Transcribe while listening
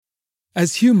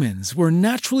As humans, we're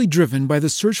naturally driven by the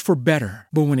search for better.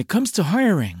 But when it comes to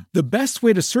hiring, the best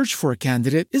way to search for a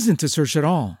candidate isn't to search at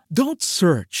all. Don't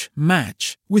search,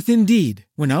 match with Indeed.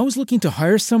 When I was looking to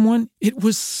hire someone, it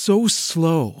was so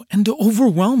slow and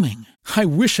overwhelming. I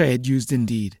wish I had used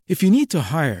Indeed. If you need to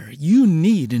hire, you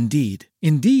need Indeed.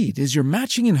 Indeed is your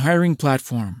matching and hiring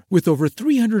platform with over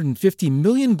 350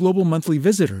 million global monthly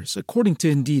visitors, according to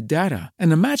Indeed data,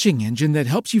 and a matching engine that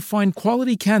helps you find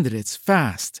quality candidates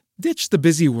fast. Ditch the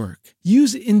busy work.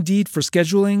 Use Indeed for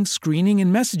scheduling, screening,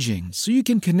 and messaging so you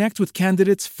can connect with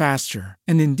candidates faster.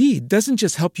 And Indeed doesn't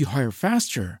just help you hire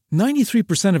faster.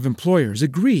 93% of employers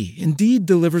agree Indeed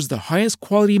delivers the highest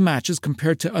quality matches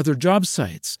compared to other job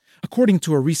sites, according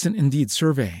to a recent Indeed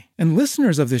survey. And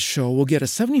listeners of this show will get a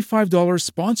 $75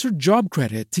 sponsored job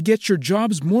credit to get your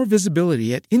jobs more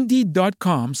visibility at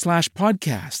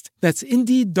Indeed.com/podcast. That's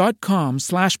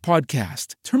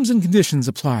Indeed.com/podcast. Terms and conditions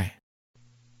apply.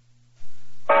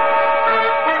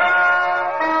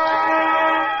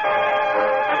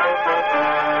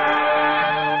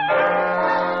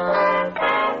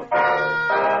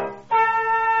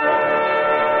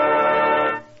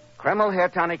 Kreml Hair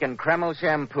Tonic and Kreml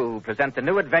Shampoo present the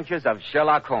new adventures of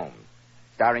Sherlock Holmes,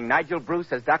 starring Nigel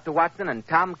Bruce as Dr. Watson and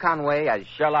Tom Conway as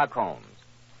Sherlock Holmes.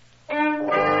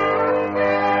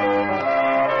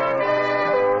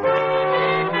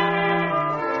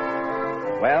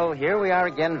 Well, here we are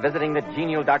again visiting the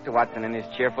genial Dr. Watson in his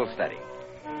cheerful study.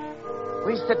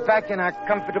 We sit back in our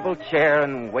comfortable chair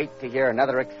and wait to hear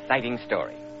another exciting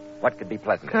story. What could be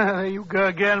pleasanter? There you go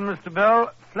again, Mr.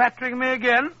 Bell. Flattering me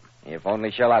again. If only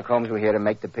Sherlock Holmes were here to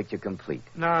make the picture complete.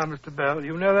 No, Mr. Bell,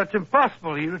 you know that's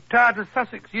impossible. He retired to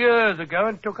Sussex years ago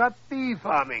and took up bee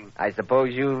farming. I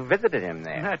suppose you visited him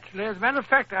there. Naturally. As a matter of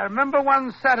fact, I remember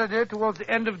one Saturday towards the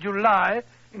end of July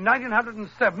in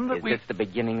 1907 that Is this the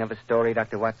beginning of a story,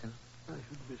 Dr. Watson? I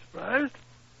shouldn't be surprised.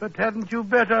 But hadn't you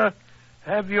better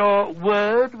have your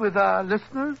word with our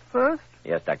listeners first?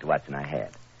 Yes, Dr. Watson, I had.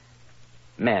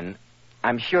 Men,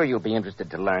 I'm sure you'll be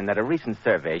interested to learn that a recent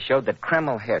survey showed that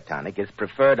Kreml Hair Tonic is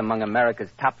preferred among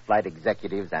America's top-flight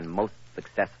executives and most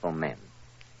successful men.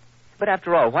 But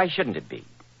after all, why shouldn't it be?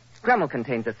 Kreml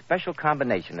contains a special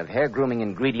combination of hair grooming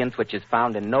ingredients which is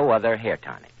found in no other hair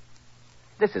tonic.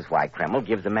 This is why Kreml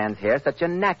gives a man's hair such a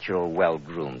natural,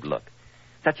 well-groomed look,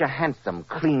 such a handsome,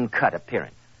 clean-cut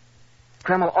appearance.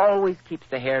 Kreml always keeps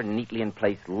the hair neatly in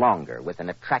place longer with an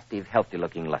attractive,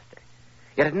 healthy-looking luster.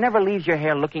 Yet it never leaves your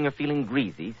hair looking or feeling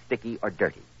greasy, sticky, or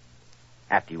dirty.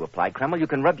 After you apply Kreml, you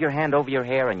can rub your hand over your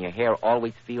hair, and your hair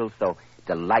always feels so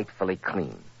delightfully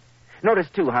clean. Notice,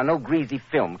 too, how no greasy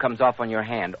film comes off on your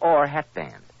hand or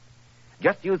hatband.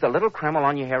 Just use a little Kreml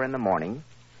on your hair in the morning,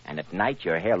 and at night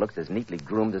your hair looks as neatly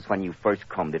groomed as when you first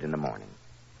combed it in the morning.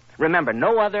 Remember,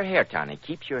 no other hair tonic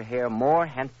keeps your hair more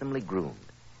handsomely groomed.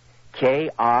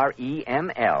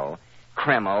 Kreml,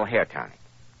 Kreml Hair Tonic.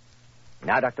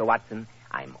 Now, Dr. Watson,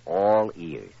 I'm all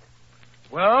ears.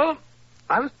 Well,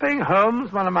 I was paying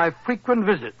Holmes one of my frequent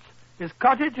visits. His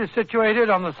cottage is situated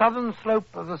on the southern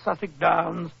slope of the Sussex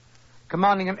Downs,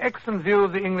 commanding an excellent view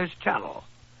of the English Channel.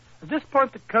 At this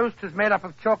point, the coast is made up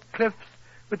of chalk cliffs,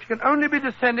 which can only be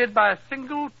descended by a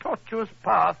single tortuous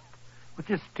path, which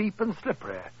is steep and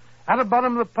slippery. At the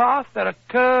bottom of the path, there are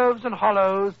curves and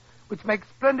hollows, which make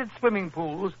splendid swimming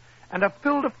pools, and are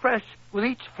filled afresh with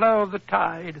each flow of the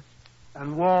tide,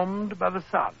 and warmed by the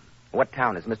sun. What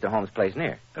town is Mr. Holmes' place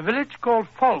near? A village called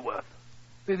Falworth.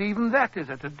 But even that is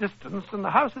at a distance, and the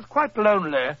house is quite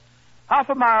lonely. Half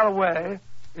a mile away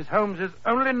is Holmes's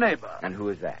only neighbor. And who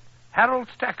is that? Harold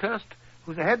Stackhurst,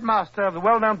 who's the headmaster of the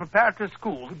well-known preparatory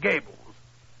school, the Gables.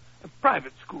 A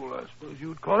private school, I suppose you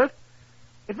would call it.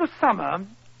 It was summer,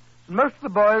 and most of the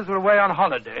boys were away on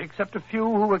holiday, except a few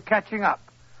who were catching up.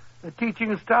 The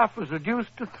teaching staff was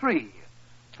reduced to 3.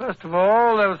 First of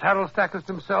all, there was Harold Stackhurst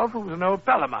himself, who was an old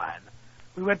pal of mine.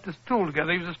 We went to school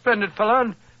together. He was a splendid fellow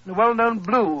and a well-known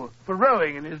blue for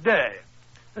rowing in his day.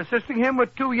 Assisting him were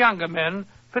 2 younger men,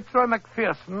 Fitzroy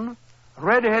McPherson,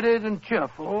 red-headed and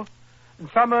cheerful. In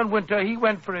summer and winter, he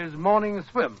went for his morning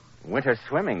swim. Winter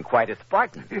swimming, quite a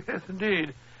Spartan. Yes,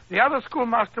 indeed. The other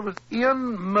schoolmaster was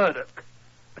Ian Murdoch,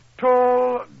 a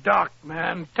tall, dark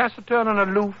man, taciturn and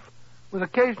aloof, with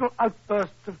occasional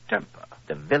outbursts of temper.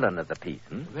 The villain of the piece,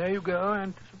 There you go,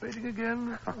 anticipating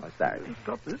again. Oh, sorry.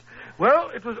 Stop this. Well,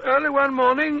 it was early one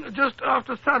morning, just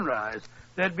after sunrise.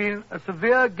 There'd been a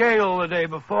severe gale the day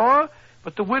before,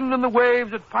 but the wind and the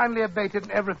waves had finally abated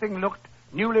and everything looked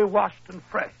newly washed and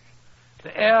fresh.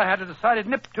 The air had a decided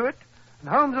nip to it, and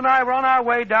Holmes and I were on our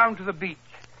way down to the beach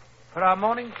for our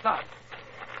morning sun.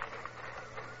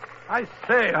 I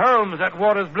say, Holmes, that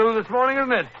water's blue this morning,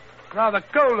 isn't it? Rather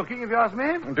cold-looking, if you ask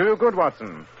me. Do you good,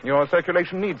 Watson. Your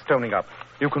circulation needs toning up.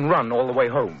 You can run all the way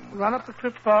home. Run up the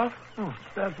cliff path? Oh,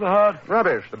 that's the hard.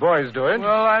 Rubbish. The boys do it.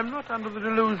 Well, I'm not under the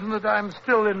delusion that I'm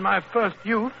still in my first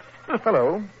youth.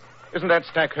 Hello. Isn't that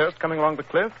Stackhurst coming along the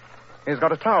cliff? He's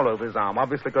got a towel over his arm,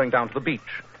 obviously going down to the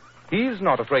beach. He's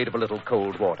not afraid of a little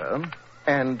cold water.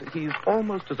 And he's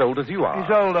almost as old as you are.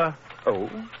 He's older. Oh?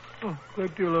 Oh, a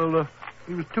great deal older.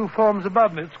 He was 2 forms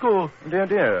above me at school. Dear,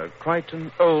 dear. Quite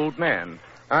an old man.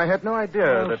 I had no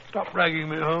idea that... Stop ragging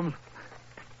me, Holmes.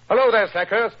 Hello there,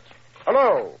 Stackhurst.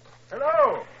 Hello.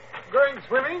 Hello. Going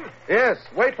swimming? Yes,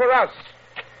 wait for us.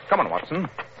 Come on, Watson.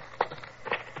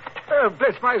 Oh,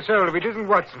 bless my soul if it isn't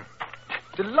Watson.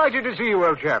 Delighted to see you,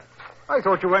 old chap. I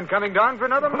thought you weren't coming down for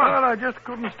another month. Well, I just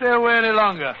couldn't stay away any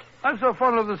longer. I'm so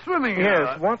fond of the swimming.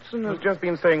 Yes, Watson has just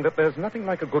been saying that there's nothing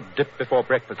like a good dip before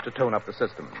breakfast to tone up the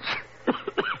system.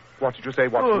 What did you say,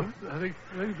 Watson? Oh, I think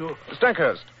so.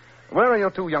 Stackhurst, where are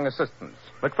your 2 young assistants,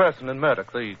 McPherson and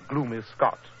Murdoch, the gloomy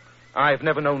Scot? I've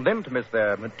never known them to miss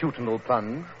their matutinal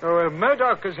plunge. Oh,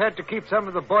 Murdoch has had to keep some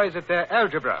of the boys at their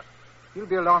algebra. He'll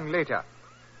be along later.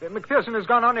 McPherson has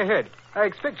gone on ahead. I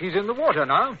expect he's in the water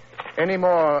now. Any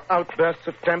more outbursts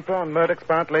of temper on Murdoch's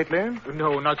part lately?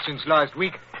 No, not since last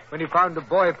week, when he found the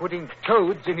boy putting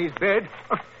toads in his bed.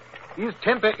 His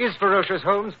temper is ferocious,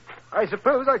 Holmes. I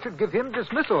suppose I should give him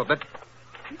dismissal, but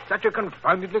he's such a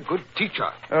confoundedly good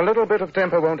teacher. A little bit of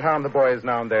temper won't harm the boys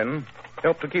now and then.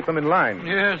 Help to keep them in line.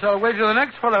 Yes, I'll wager the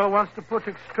next fellow who wants to put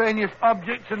extraneous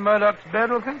objects in Murdoch's bed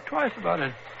will think twice about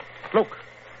it. Look,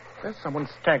 there's someone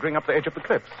staggering up the edge of the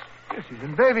cliffs. Yes, he's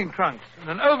in bathing trunks and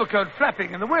an overcoat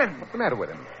flapping in the wind. What's the matter with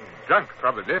him? Drunk,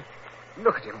 probably.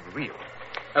 Look at him reel.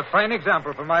 A fine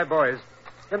example for my boys.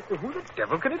 And who the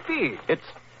devil can it be?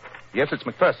 Yes, it's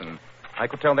McPherson. I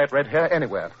could tell that red hair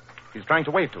anywhere. He's trying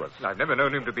to wave to us. I've never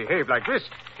known him to behave like this.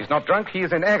 He's not drunk. He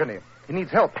is in agony. He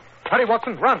needs help. Hurry,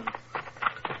 Watson, run.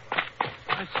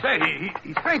 I say,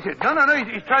 he's fainted. No,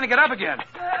 he's trying to get up again.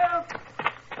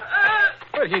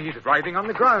 Well, he's writhing on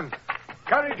the ground.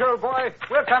 Courage, old boy.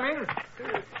 We're coming.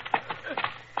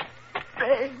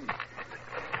 Pain.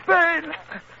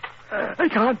 I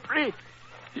can't breathe.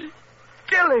 It's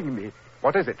killing me.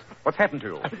 What is it? What's happened to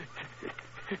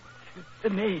you? The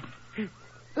mane.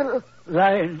 The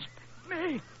lion's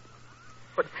mane.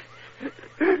 But,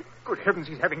 good heavens,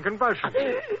 he's having convulsions.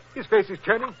 His face is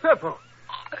turning purple.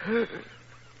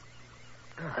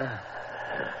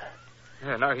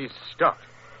 Yeah, now he's stopped.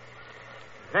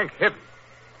 Thank heaven.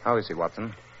 How is he,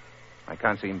 Watson? I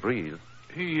can't see him breathe.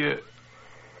 Wait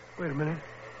a minute.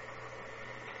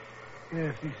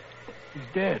 Yes, he's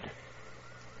dead.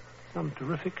 Some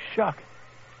terrific shock.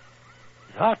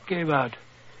 His heart gave out.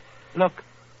 Look,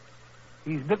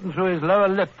 he's bitten through his lower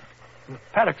lip. The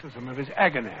paroxysm of his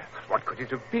agony. What could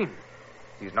it have been?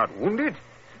 He's not wounded.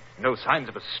 No signs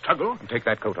of a struggle. Take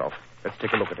that coat off. Let's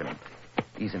take a look at him.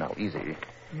 Easy now, easy.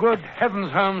 Good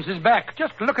heavens, Holmes, his back.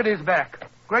 Just look at his back.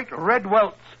 Great red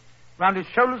welts. Round his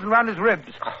shoulders and round his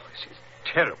ribs. Oh, this is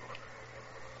terrible.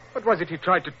 What was it he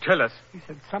tried to tell us? He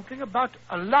said something about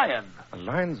a lion. A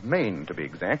lion's mane, to be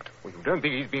exact. Well, you don't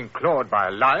think he's being clawed by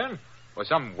a lion? Or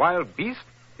some wild beast?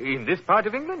 In this part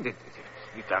of England?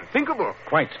 It's unthinkable.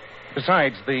 Quite.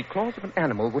 Besides, the claws of an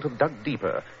animal would have dug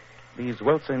deeper. These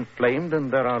welts are inflamed,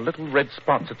 and there are little red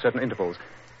spots at certain intervals.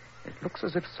 It looks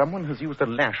as if someone has used a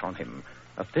lash on him.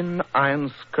 A thin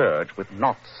iron scourge with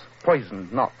knots,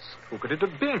 poisoned knots. Who could it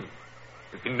have been?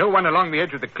 There's been no one along the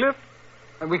edge of the cliff,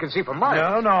 and we can see for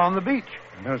miles. No, on the beach.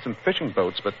 And there are some fishing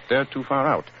boats, but they're too far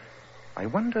out. I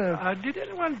wonder... Did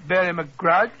anyone bear him a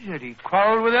grudge? Did he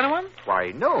quarrel with anyone?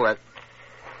 Why, no.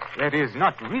 That is,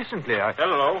 not recently.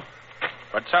 Hello.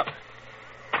 What's up?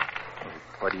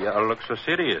 Why do you all look so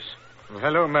serious? Well,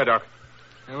 hello, Murdoch.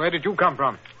 Where did you come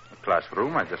from? The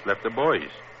classroom. I just left the boys.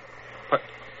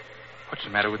 What's the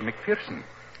matter with McPherson?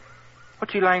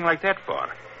 What's he lying like that for?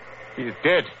 He's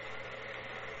dead.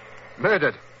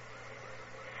 Murdered.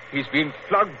 He's been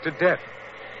flogged to death.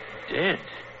 Dead?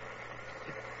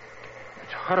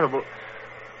 It's horrible.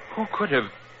 Who could have...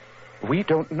 We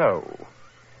don't know.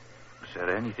 Is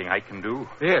there anything I can do?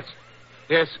 Yes.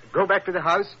 Go back to the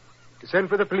house, send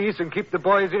for the police, and keep the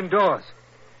boys indoors.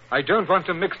 I don't want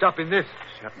them mixed up in this.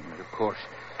 Certainly, of course.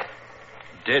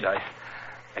 Dead, I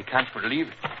can't believe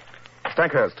it.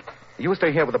 Stackhurst, you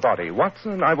stay here with the body.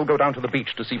 Watson and I will go down to the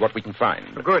beach to see what we can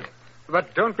find. Good.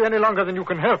 But don't be any longer than you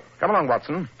can help. Come along,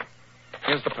 Watson.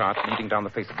 Here's the path leading down the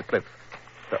face of the cliff.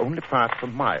 The only path for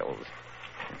miles.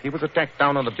 If he was attacked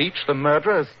down on the beach, the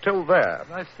murderer is still there.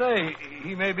 I say,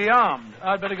 he may be armed.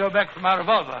 I'd better go back for my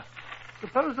revolver.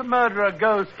 Suppose the murderer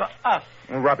goes for us.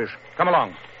 Rubbish. Come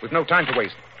along. We've no time to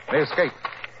waste. They escape.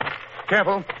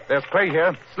 Careful. There's clay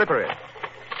here. Slippery.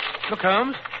 Look,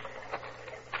 Holmes.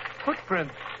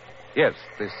 Footprints. Yes,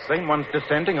 the same one's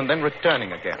descending and then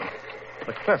returning again.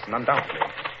 McPherson, undoubtedly.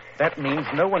 That means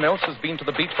no one else has been to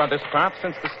the beach by this path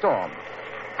since the storm.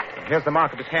 And here's the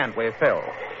mark of his hand where he fell,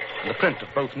 and the print of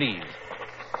both knees.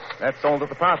 That's all that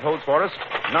the path holds for us.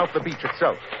 Now for the beach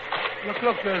itself.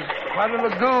 Look, there's quite a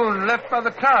lagoon left by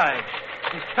the tide.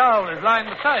 His towel is lying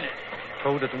beside it.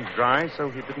 Folded and dry, so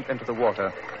he didn't enter the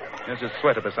water. There's his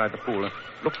sweater beside the pool.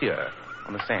 Look here,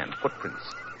 on the sand, footprints.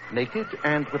 Naked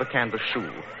and with a canvas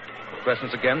shoe.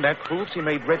 Questions again, that proves he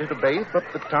made ready to bathe, but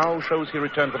the towel shows he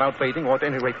returned without bathing, or at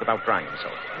any rate without drying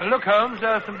himself. Look, Holmes,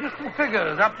 there are some distant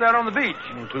figures up there on the beach.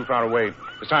 Too far away.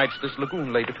 Besides, this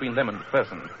lagoon lay between them and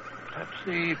McPherson. That's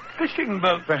the fishing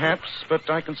boat. Perhaps, but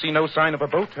I can see no sign of a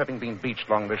boat having been beached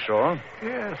along the shore.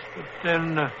 Yes, but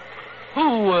then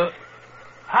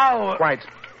how... Quite.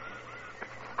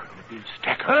 Couldn't it be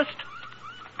Stackhurst?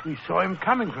 We saw him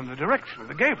coming from the direction of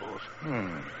the Gables.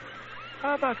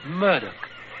 How about Murdoch?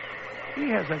 He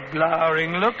has a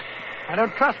glowering look. I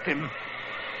don't trust him.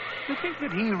 Do you think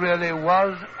that he really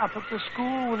was up at the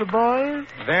school with the boys?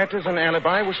 That is an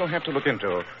alibi we shall have to look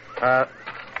into.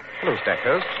 Hello,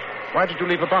 Stackhurst. Why did you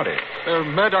leave the body?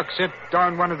 Murdoch sent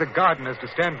down one of the gardeners to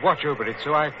stand watch over it,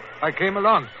 so I came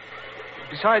along.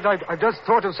 Besides, I just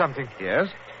thought of something. Yes?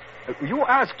 You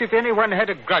asked if anyone had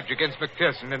a grudge against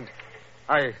McPherson, and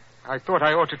I thought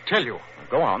I ought to tell you.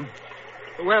 Go on.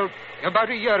 Well, about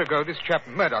a year ago, this chap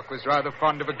Murdoch was rather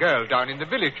fond of a girl down in the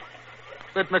village.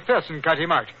 But McPherson cut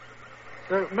him out.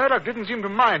 Murdoch didn't seem to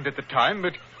mind at the time,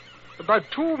 but about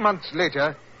 2 months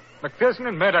later, McPherson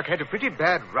and Murdoch had a pretty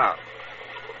bad row.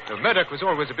 Murdoch was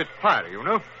always a bit fiery, you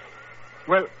know.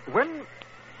 Well, when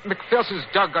McPherson's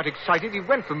dog got excited, he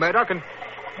went for Murdoch, and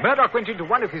Murdoch went into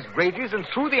one of his rages and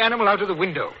threw the animal out of the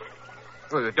window.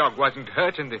 Well, the dog wasn't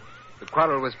hurt, and the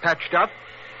quarrel was patched up.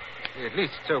 At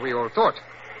least so we all thought.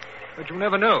 But you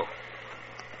never know.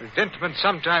 Resentment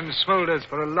sometimes smolders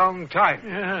for a long time.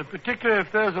 Yeah, particularly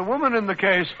if there's a woman in the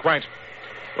case. Quite.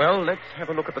 Well, let's have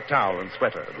a look at the towel and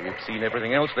sweater. We've seen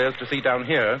everything else there's to see down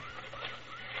here.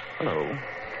 Hello.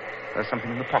 There's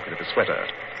something in the pocket of the sweater.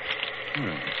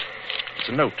 It's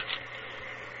a note.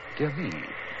 Dear me.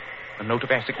 A note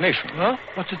of assignation. Huh?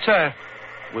 What's it say?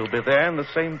 We'll be there in the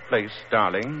same place,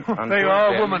 darling. There you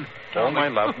are, then, woman. All my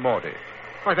love, Maudie.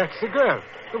 Why, that's the girl.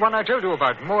 The one I told you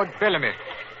about, Maud Bellamy.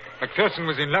 McPherson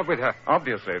was in love with her.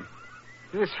 Obviously.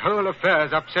 This whole affair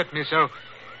has upset me so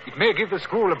it may give the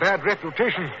school a bad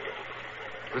reputation.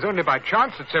 It was only by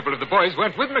chance that several of the boys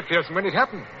weren't with McPherson when it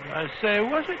happened. I say,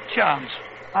 was it chance?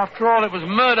 After all, it was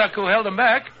Murdoch who held him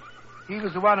back. He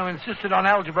was the one who insisted on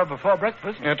algebra before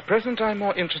breakfast. At present, I'm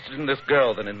more interested in this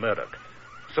girl than in Murdoch.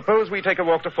 Suppose we take a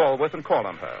walk to Falworth and call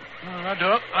on her. I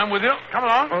do. I'm with you. Come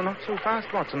along. Oh, not so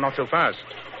fast, Watson, not so fast.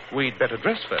 We'd better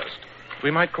dress first.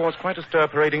 We might cause quite a stir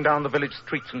parading down the village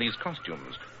streets in these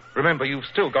costumes. Remember, you've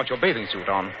still got your bathing suit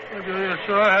on. Yes,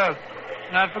 sure I have.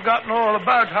 And I'd forgotten all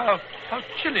about how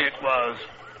chilly it was.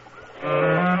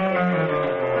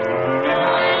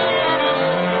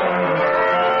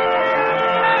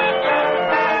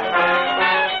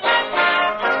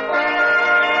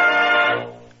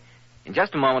 In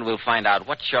just a moment, we'll find out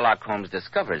what Sherlock Holmes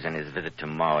discovers in his visit to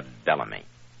Maud Bellamy.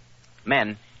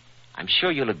 Men, I'm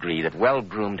sure you'll agree that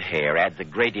well-groomed hair adds a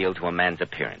great deal to a man's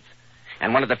appearance.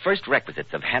 And one of the first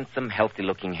requisites of handsome,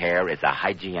 healthy-looking hair is a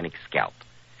hygienic scalp.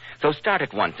 So start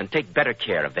at once and take better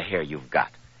care of the hair you've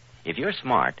got. If you're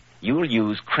smart, you'll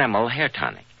use Kreml Hair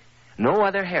Tonic. No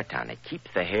other hair tonic keeps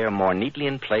the hair more neatly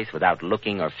in place without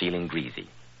looking or feeling greasy.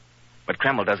 But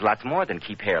Kreml does lots more than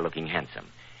keep hair looking handsome.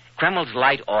 Kreml's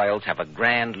light oils have a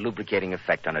grand lubricating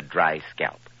effect on a dry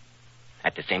scalp.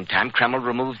 At the same time, Kreml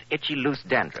removes itchy, loose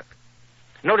dandruff.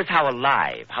 Notice how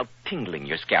alive, how tingling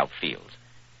your scalp feels.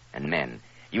 And men,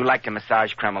 you like to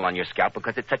massage Kreml on your scalp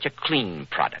because it's such a clean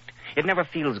product. It never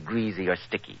feels greasy or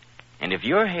sticky. And if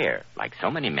your hair, like so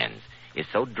many men's, is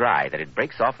so dry that it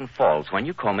breaks off and falls when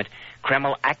you comb it,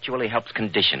 Kreml actually helps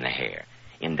condition the hair,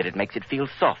 in that it makes it feel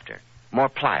softer, more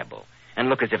pliable, and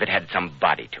look as if it had some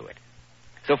body to it.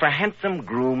 So for handsome,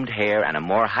 groomed hair and a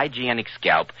more hygienic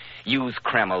scalp, use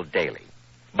Kreml daily.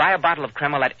 Buy a bottle of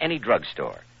Kreml at any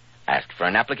drugstore. Ask for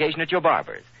an application at your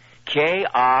barber's.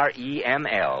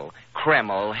 Kreml,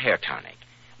 Kreml Hair Tonic.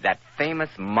 That famous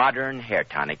modern hair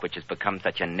tonic which has become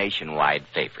such a nationwide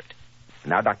favorite.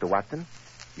 Now, Dr. Watson,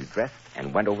 you dressed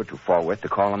and went over to Falworth to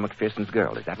call on McPherson's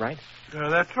girl. Is that right?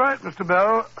 That's right, Mr.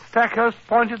 Bell. Stackhurst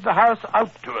pointed the house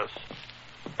out to us.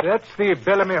 That's the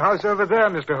Bellamy house over there,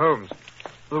 Mr. Holmes.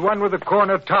 The one with the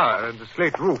corner tower and the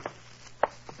slate roof.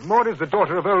 Maud is the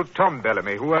daughter of old Tom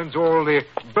Bellamy, who owns all the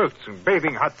boats and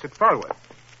bathing huts at Falworth.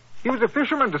 He was a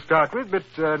fisherman to start with, but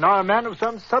now a man of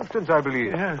some substance, I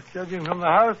believe. Yes, judging from the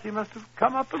house, he must have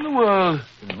come up in the world.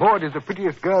 And Maud is the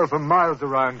prettiest girl for miles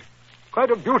around.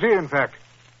 Quite a beauty, in fact.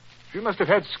 She must have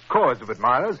had scores of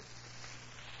admirers.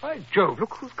 By Jove,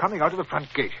 look who's coming out of the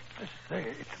front gate. I say,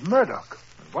 it's Murdoch.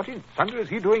 And what in thunder is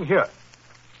he doing here?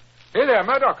 Hey there,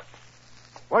 Murdoch.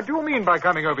 What do you mean by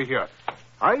coming over here?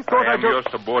 I thought I am your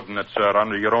subordinate, sir,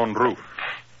 under your own roof.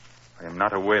 I am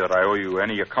not aware that I owe you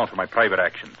any account of my private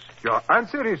actions. Your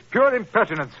answer is pure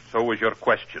impertinence. So was your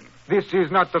question. This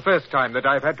is not the first time that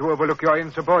I've had to overlook your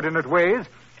insubordinate ways,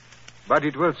 but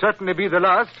it will certainly be the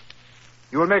last.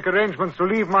 You will make arrangements to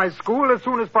leave my school as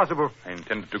soon as possible. I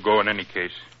intended to go in any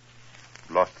case.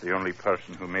 Lost the only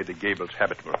person who made the Gables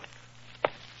habitable.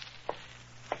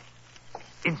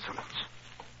 Insolence.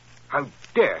 How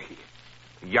dare he?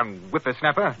 Young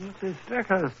whippersnapper. Mr.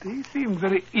 Stackhurst, he seemed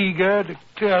very eager to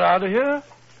clear out of here.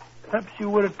 Perhaps you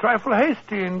were a trifle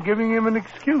hasty in giving him an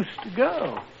excuse to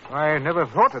go. I never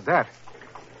thought of that.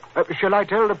 Shall I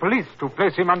tell the police to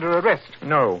place him under arrest?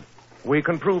 No. We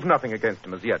can prove nothing against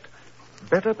him as yet.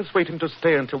 Better persuade him to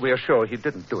stay until we are sure he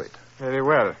didn't do it. Very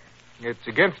well. It's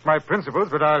against my principles,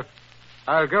 but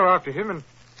I'll go after him and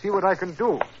see what I can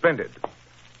do. Splendid.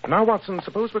 Now, Watson,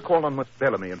 suppose we call on Miss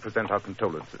Bellamy and present our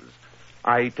condolences.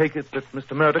 I take it that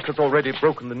Mr. Murdoch has already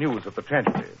broken the news of the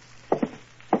tragedy.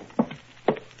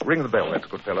 Ring the bell, that's a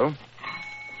good fellow.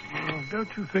 Don't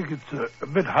you think it's a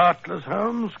bit heartless,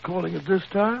 Holmes, calling at this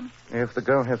time? If the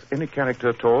girl has any character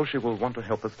at all, she will want to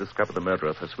help us discover the murder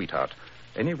of her sweetheart.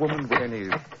 Any woman with any...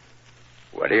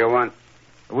 What do you want?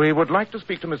 We would like to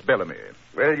speak to Miss Bellamy.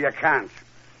 Well, you can't.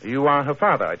 You are her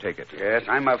father, I take it. Yes,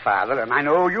 I'm her father, and I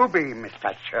know you be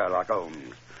Mr. Sherlock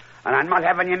Holmes. And I'm not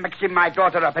having you mixing my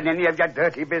daughter up in any of your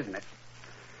dirty business.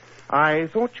 I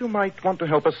thought you might want to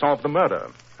help us solve the murder.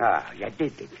 Ah, you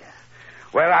did you?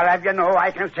 Well, I'll have you know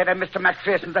I consider Mr.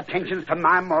 Macpherson's attentions to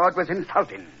my Maud was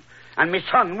insulting. And my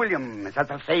son, William, is of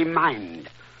the same mind.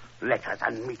 Letters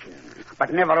and meetings,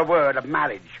 but never a word of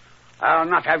marriage. I'll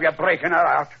not have you breaking her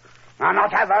out. I'll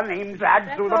not have her name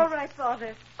dragged through the... That's all right,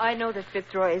 Father. I know that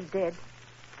Fitzroy is dead.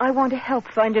 I want to help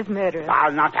find his murderer.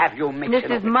 I'll not have you mixing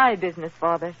This is my business,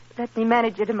 Father. Let me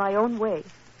manage it in my own way.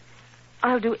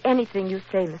 I'll do anything you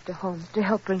say, Mr. Holmes, to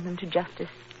help bring them to justice.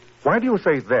 Why do you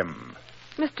say them?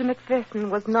 Mr. Macpherson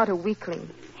was not a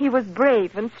weakling. He was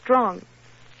brave and strong.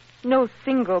 No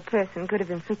single person could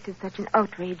have inflicted such an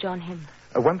outrage on him.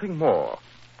 One thing more.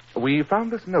 We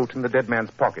found this note in the dead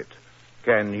man's pocket.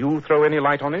 Can you throw any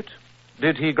light on it?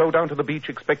 Did he go down to the beach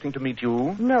expecting to meet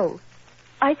you? No.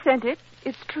 I sent it,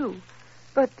 it's true.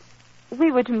 But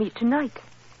we were to meet tonight.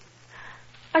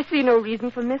 I see no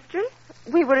reason for mystery.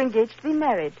 We were engaged to be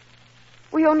married.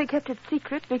 We only kept it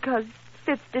secret because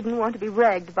Fitz didn't want to be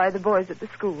ragged by the boys at the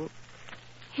school.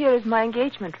 Here is my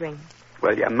engagement ring.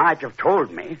 Well, you might have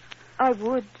told me. I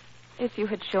would, if you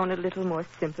had shown a little more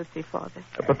sympathy, Father.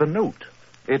 But the note,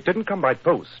 it didn't come by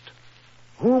post.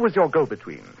 Who was your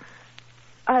go-between?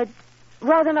 I'd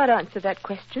rather not answer that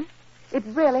question. It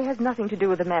really has nothing to do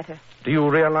with the matter. Do you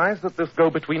realize that this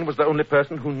go-between was the only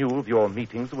person who knew of your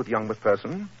meetings with young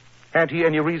Macpherson? Had he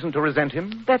any reason to resent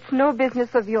him? That's no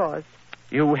business of yours.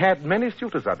 You had many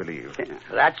suitors, I believe.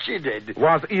 That she did.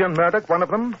 Was Ian Murdoch one of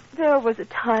them? There was a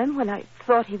time when I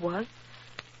thought he was.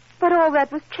 But all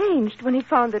that was changed when he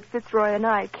found that Fitzroy and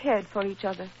I cared for each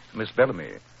other. Miss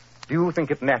Bellamy, do you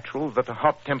think it natural that a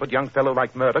hot-tempered young fellow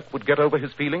like Murdoch would get over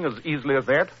his feeling as easily as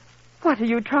that? What are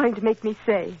you trying to make me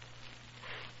say?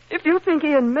 If you think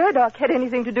Ian Murdoch had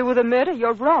anything to do with the murder,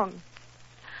 you're wrong.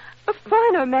 A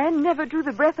finer man never drew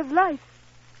the breath of life.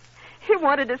 He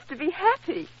wanted us to be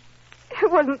happy. He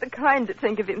wasn't the kind to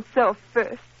think of himself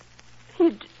first.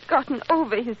 He'd gotten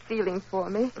over his feeling for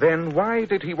me. Then why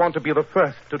did he want to be the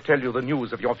first to tell you the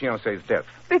news of your fiancé's death?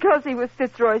 Because he was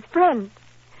Fitzroy's friend.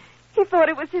 He thought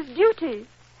it was his duty.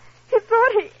 He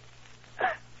thought he...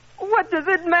 What does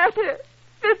it matter?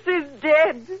 Fitz is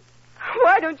dead.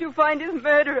 Why don't you find his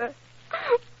murderer?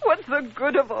 What's the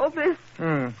good of all this?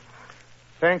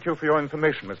 Thank you for your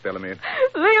information, Miss Bellamy. Leave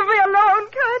me alone,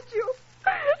 can't you?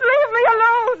 Leave me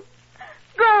alone.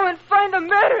 Go and find the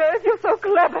murderer if you're so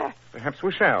clever. Perhaps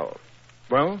we shall.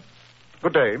 Well,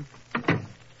 good day.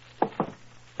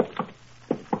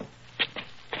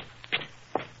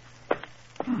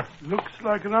 Looks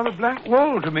like another blank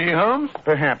wall to me, Holmes.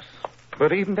 Perhaps.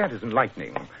 But even that is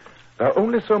enlightening. There are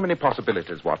only so many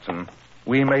possibilities, Watson.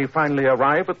 We may finally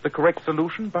arrive at the correct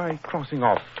solution by crossing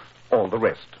off all the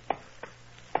rest.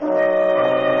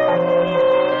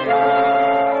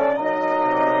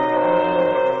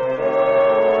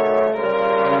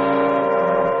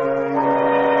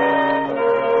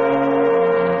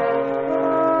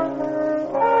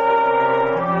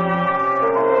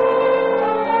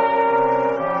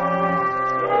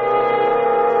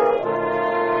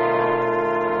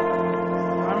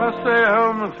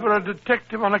 for a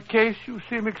detective on a case, you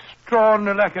seem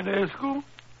extraordinarily lackadaisical.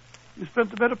 You spent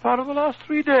the better part of the last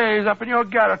 3 days up in your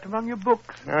garret among your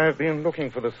books. I've been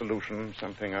looking for the solution,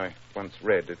 something I once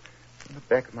read. It's in the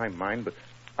back of my mind, but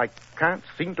I can't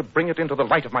seem to bring it into the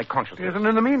light of my consciousness. Yes, and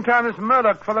in the meantime, this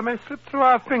Murdoch fellow may slip through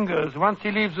our fingers. Once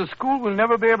he leaves the school, we'll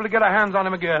never be able to get our hands on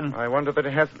him again. I wonder that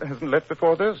he hasn't left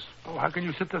before this. Oh, how can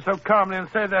you sit there so calmly and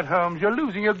say that, Holmes? You're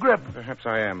losing your grip. Perhaps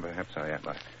I am.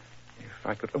 If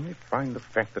I could only find the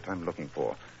fact that I'm looking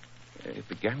for. It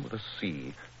began with a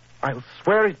C. I'll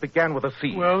swear it began with a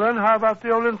C. Well, then, how about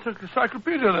the old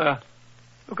encyclopedia there?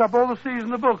 Look up all the C's in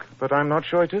the book. But I'm not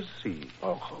sure it is C.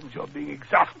 Oh, Holmes, you're being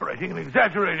exasperating and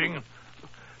exaggerating.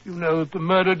 You know that the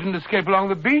murderer didn't escape along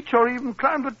the beach or even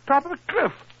climb the top of the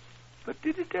cliff. But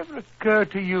did it ever occur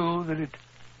to you that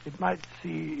it might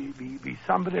be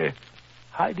somebody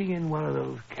hiding in one of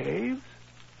those caves?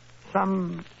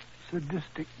 Some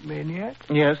sadistic maniac?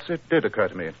 Yes, it did occur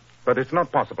to me. But it's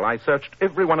not possible. I searched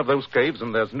every one of those caves,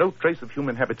 and there's no trace of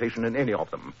human habitation in any of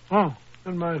them. Oh,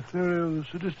 then my theory of the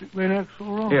sadistic maniac's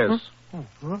all wrong. Yes. Huh?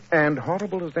 Huh? And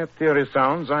horrible as that theory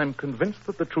sounds, I'm convinced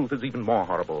that the truth is even more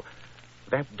horrible.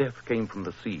 That death came from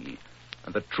the sea.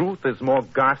 And the truth is more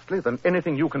ghastly than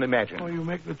anything you can imagine. Oh, you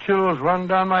make the chills run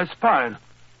down my spine.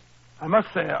 I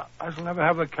must say, I shall never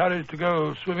have the courage to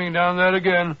go swimming down there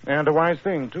again. And a wise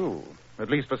thing, too. At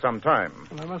least for some time.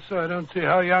 Well, I must say, I don't see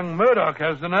how young Murdoch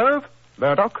has the nerve.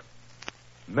 Murdoch?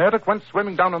 Murdoch went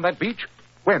swimming down on that beach?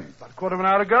 When? About a quarter of an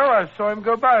hour ago, I saw him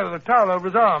go by with a towel over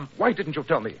his arm. Why didn't you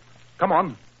tell me? Come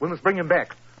on, we must bring him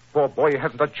back. Poor boy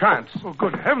hasn't a chance. Oh,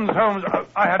 good heavens, Holmes,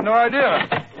 I had no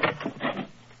idea.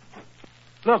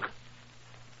 Look,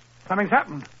 something's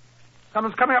happened.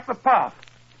 Someone's coming up the path.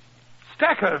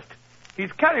 Stackhurst.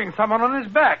 He's carrying someone on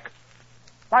his back.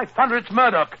 By thunder, it's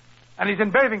Murdoch. And he's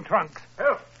in bathing trunks.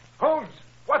 Help! Holmes!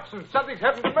 Watson! Something's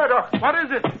happened to Murdoch! What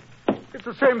is it? It's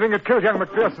the same thing that killed young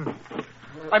McPherson.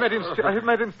 I met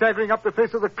him staggering up the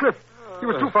face of the cliff. He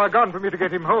was too far gone for me to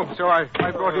get him home, so I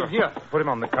brought him here. Put him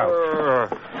on the couch.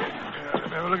 Let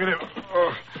me have a look at him.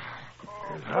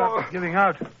 His heart's giving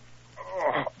out.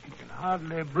 He can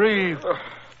hardly breathe.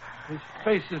 His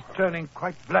face is turning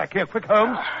quite black. Here, quick,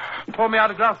 Holmes. Pour me out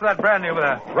a glass of that brandy over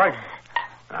there. Right.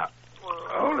 Now,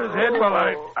 hold his head while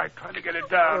I try to get it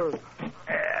down.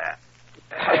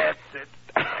 That's it.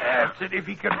 That's it. If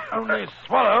he can only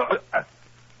swallow. That's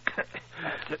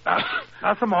it.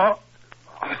 Now some more.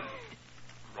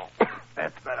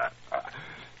 That's better.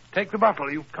 Take the bottle.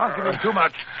 You can't give him too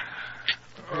much.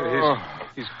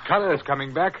 His color is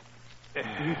coming back.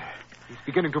 He's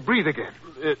beginning to breathe again.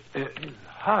 His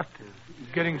heart is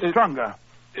getting stronger.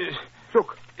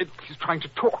 Look, he's trying to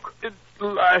talk. It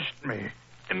lashed me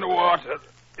in the water.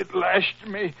 It lashed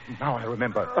me. Now I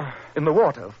remember. In the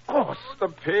water, of course. The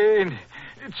pain.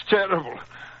 It's terrible.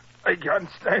 I can't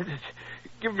stand it.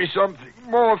 Give me something.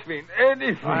 Morphine.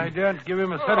 Anything. I daren't give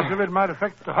him a sedative. It might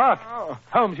affect the heart.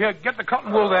 Holmes, here, get the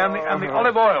cotton wool there and the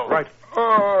olive oil. Right.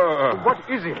 What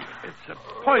is it? It's a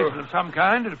poison of some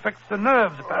kind. It affects the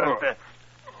nerves, apparently.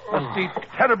 Must be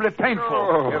terribly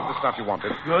painful. Here's the stuff you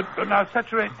wanted. Good. Now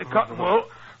saturate the cotton wool.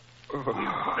 You put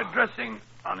the dressing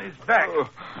on his back. Now,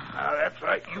 that's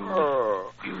right.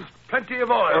 Use plenty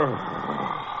of oil.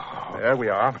 There we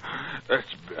are.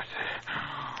 That's better.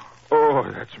 Oh,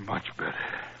 that's much better.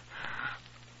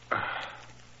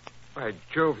 By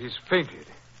Jove, he's fainted.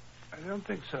 I don't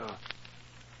think so.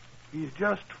 He's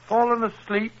just fallen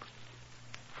asleep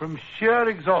from sheer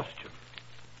exhaustion.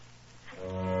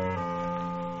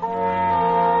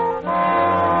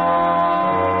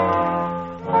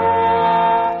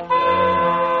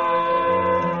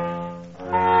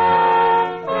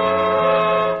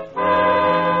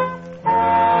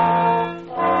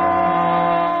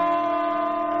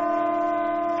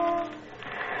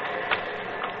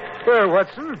 Well,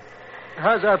 Watson,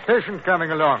 how's our patient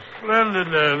coming along? Splendid.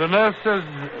 The nurse says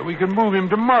we can move him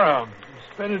tomorrow.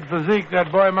 Splendid physique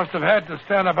that boy must have had to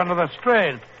stand up under the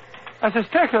strain. I say,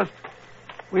 Stackhurst,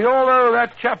 we all owe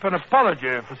that chap an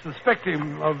apology for suspecting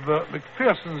him of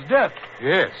McPherson's death.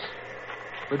 Yes.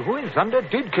 But who in thunder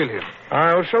did kill him?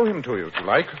 I'll show him to you, if you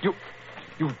like.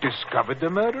 You discovered the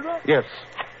murderer? Yes.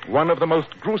 One of the most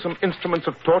gruesome instruments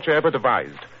of torture ever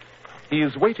devised. He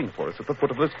is waiting for us at the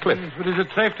foot of this cliff. But is it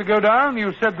safe to go down?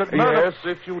 You said that Murdoch...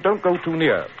 Yes, if you don't go too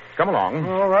near. Come along.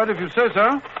 All right, if you say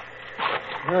so.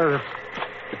 Well,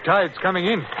 the tide's coming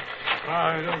in.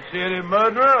 I don't see any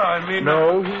murderer.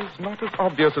 No, he's not as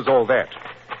obvious as all that.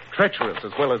 Treacherous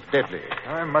as well as deadly.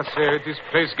 I must say, this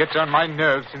place gets on my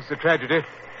nerves since the tragedy.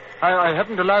 I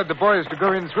haven't allowed the boys to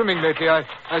go in swimming lately. I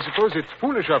suppose it's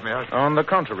foolish of me. On the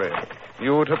contrary,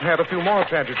 you would have had a few more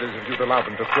tragedies if you'd allowed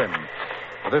them to swim.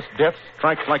 This death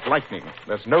strikes like lightning.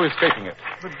 There's no escaping it.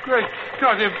 But great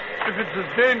Scott, if it's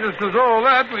as dangerous as all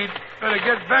that, we'd better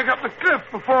get back up the cliff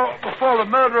before the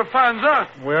murderer finds us.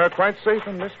 We're quite safe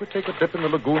unless we take a dip in the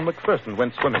lagoon McPherson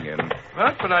went swimming in.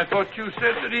 What? But I thought you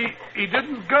said that he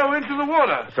didn't go into the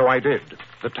water. So I did.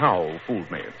 The towel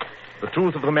fooled me. The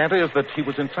truth of the matter is that he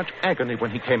was in such agony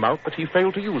when he came out that he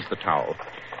failed to use the towel.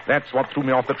 That's what threw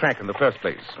me off the track in the first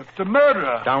place. But the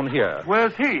murderer? Down here.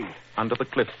 Where's he? Under the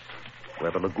cliff,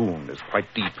 where the lagoon is quite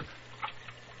deep.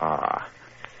 Ah,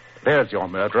 there's your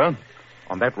murderer,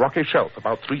 on that rocky shelf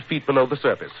about 3 feet below the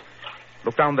surface.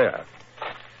 Look down there.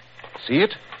 See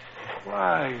it?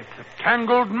 Why, it's a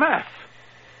tangled mass.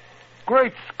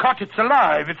 Great Scott, it's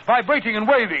alive. It's vibrating and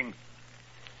waving.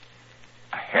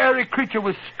 A hairy creature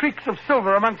with streaks of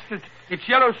silver amongst its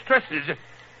yellow stresses.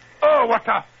 Oh, what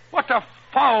a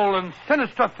foul and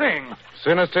sinister thing.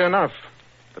 Sinister enough.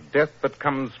 The death that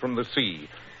comes from the sea.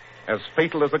 As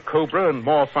fatal as a cobra and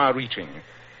more far-reaching.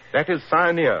 That is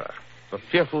Cyanea, the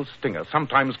fearful stinger,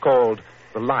 sometimes called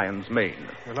the lion's mane.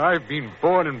 Well, I've been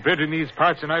born and bred in these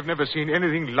parts, and I've never seen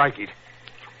anything like it.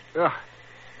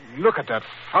 Look at that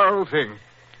foul thing.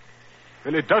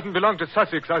 Well, it doesn't belong to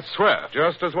Sussex, I swear.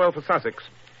 Just as well for Sussex.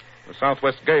 The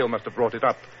southwest gale must have brought it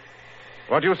up.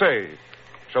 What do you say?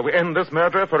 Shall we end this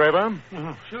murder forever?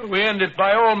 Shall we end it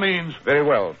by all means? Very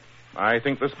well. I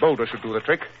think this boulder should do the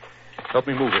trick. Help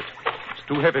me move it. It's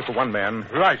too heavy for one man.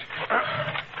 Right.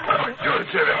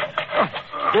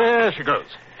 There she goes.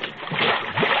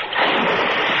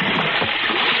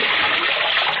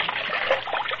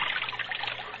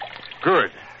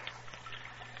 Good.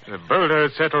 The boulder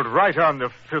settled right on the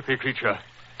filthy creature,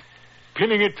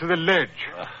 pinning it to the ledge.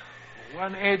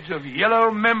 One edge of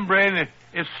yellow membrane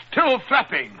is still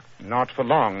flapping. Not for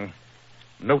long.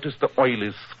 Notice the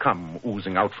oily scum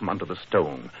oozing out from under the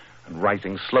stone and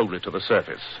rising slowly to the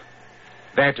surface.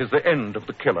 That is the end of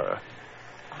the killer.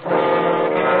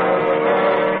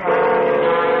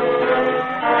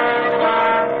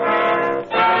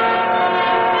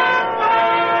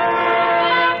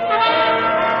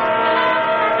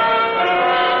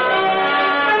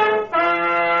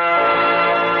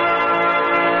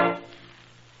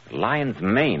 Lion's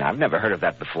mane. I've never heard of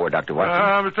that before, Dr.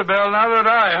 Watson. Mr. Bell, neither had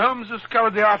I. Holmes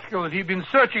discovered the article that he'd been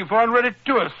searching for and read it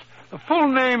to us. The full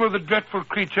name of the dreadful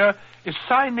creature is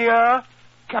Cyanea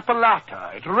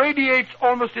capillata. It radiates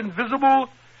almost invisible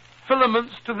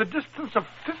filaments to the distance of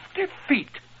 50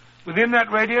 feet. Within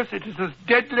that radius, it is as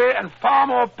deadly and far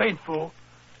more painful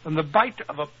than the bite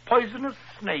of a poisonous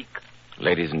snake.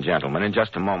 Ladies and gentlemen, in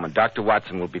just a moment, Dr.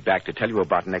 Watson will be back to tell you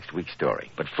about next week's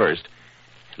story. But first,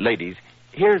 ladies,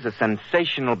 here's a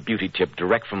sensational beauty tip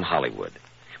direct from Hollywood.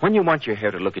 When you want your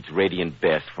hair to look its radiant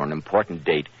best for an important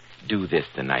date, do this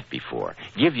the night before.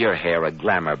 Give your hair a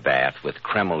glamour bath with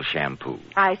Kreml shampoo.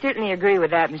 I certainly agree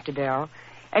with that, Mr. Bell.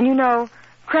 And you know,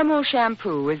 Kreml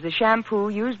shampoo is the shampoo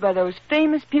used by those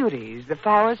famous beauties, the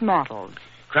Flowers models.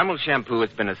 Kreml shampoo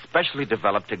has been especially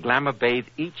developed to glamour bathe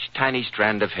each tiny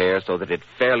strand of hair so that it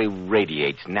fairly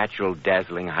radiates natural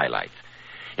dazzling highlights.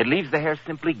 It leaves the hair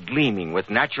simply gleaming with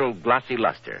natural glossy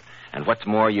luster. And what's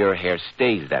more, your hair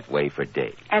stays that way for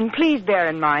days. And please bear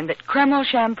in mind that Kreml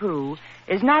shampoo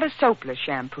is not a soapless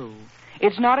shampoo.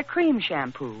 It's not a cream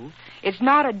shampoo. It's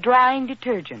not a drying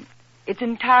detergent. It's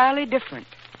entirely different.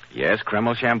 Yes,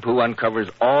 Kreml shampoo uncovers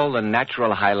all the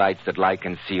natural highlights that lie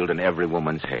concealed in every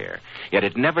woman's hair. Yet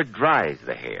it never dries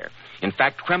the hair. In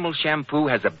fact, Kreml shampoo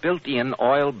has a built-in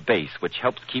oil base which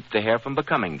helps keep the hair from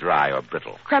becoming dry or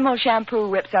brittle. Kreml shampoo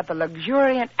whips up a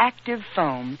luxuriant, active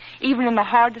foam, even in the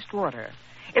hardest water.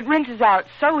 It rinses out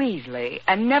so easily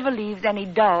and never leaves any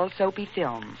dull, soapy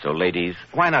film. So, ladies,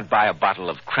 why not buy a bottle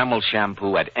of Kreml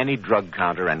shampoo at any drug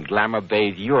counter and glamour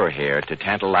bathe your hair to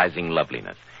tantalizing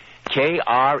loveliness?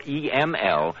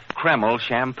 Kreml, Kreml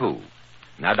shampoo.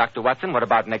 Now, Dr. Watson, what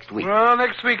about next week? Well,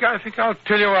 next week I think I'll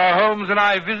tell you how Holmes and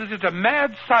I visited a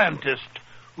mad scientist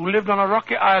who lived on a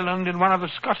rocky island in one of the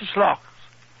Scottish lochs,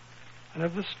 and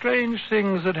of the strange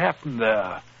things that happened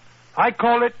there. I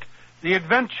call it The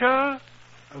Adventure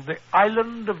of the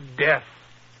Island of Death.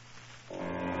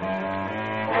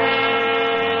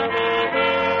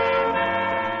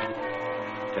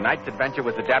 Tonight's adventure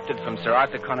was adapted from Sir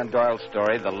Arthur Conan Doyle's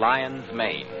story, The Lion's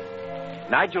Mane.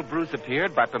 Nigel Bruce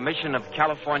appeared by permission of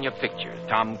California Pictures.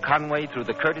 Tom Conway through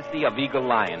the courtesy of Eagle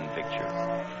Lion Pictures.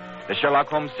 The Sherlock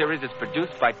Holmes series is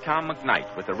produced by Tom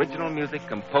McKnight with original music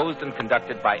composed and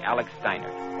conducted by Alex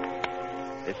Steiner.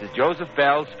 This is Joseph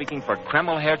Bell speaking for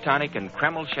Kreml Hair Tonic and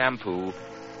Kreml Shampoo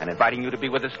and inviting you to be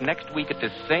with us next week at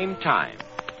this same time,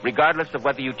 regardless of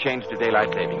whether you change to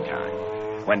daylight saving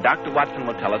time. when Dr. Watson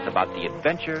will tell us about the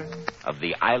adventure of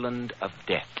the Island of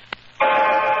Death.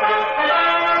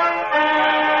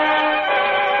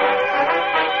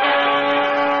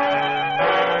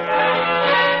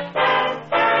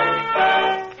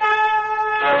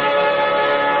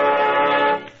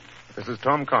 This is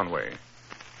Tom Conway.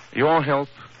 Your help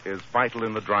is vital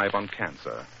in the drive on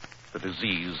cancer, the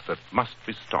disease that must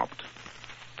be stopped.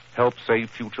 Help save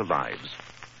future lives.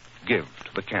 Give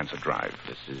to the cancer drive.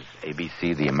 This is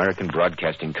ABC, the American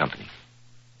Broadcasting Company.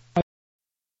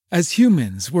 As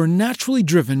humans, we're naturally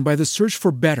driven by the search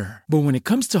for better. But when it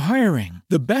comes to hiring,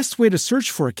 the best way to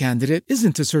search for a candidate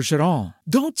isn't to search at all.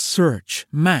 Don't search,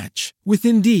 match with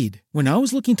Indeed. When I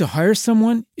was looking to hire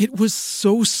someone, it was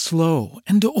so slow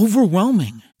and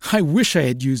overwhelming. I wish I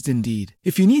had used Indeed.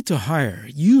 If you need to hire,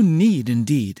 you need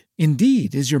Indeed.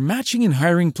 Indeed is your matching and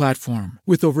hiring platform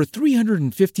with over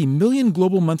 350 million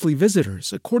global monthly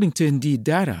visitors, according to Indeed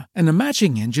data, and a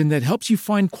matching engine that helps you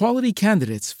find quality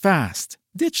candidates fast.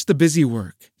 Ditch the busy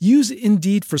work. Use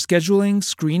Indeed for scheduling,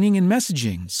 screening, and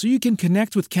messaging so you can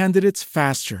connect with candidates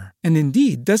faster. And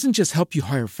Indeed doesn't just help you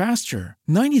hire faster.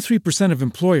 93% of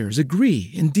employers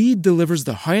agree Indeed delivers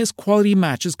the highest quality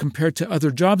matches compared to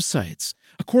other job sites,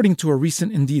 according to a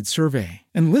recent Indeed survey.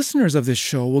 And listeners of this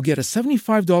show will get a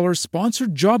 $75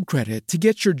 sponsored job credit to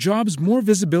get your jobs more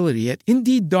visibility at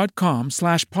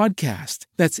Indeed.com/podcast.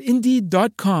 That's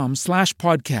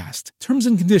Indeed.com/podcast. Terms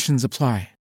and conditions apply.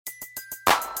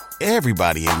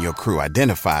 Everybody in your crew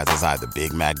identifies as either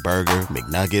Big Mac Burger,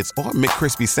 McNuggets, or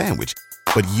McCrispy Sandwich.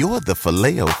 But you're the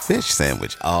Filet-O-Fish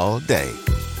Sandwich all day.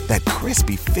 That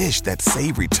crispy fish, that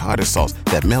savory tartar sauce,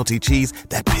 that melty cheese,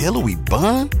 that pillowy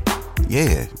bun.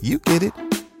 Yeah, you get it.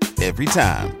 Every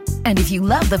time. And if you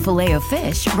love the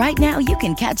Filet-O-Fish, right now you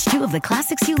can catch two of the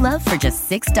classics you love for just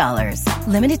 $6.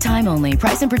 Limited time only.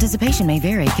 Price and participation may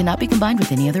vary. Cannot be combined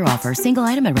with any other offer. Single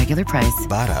item at regular price.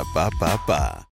 Ba-da-ba-ba-ba.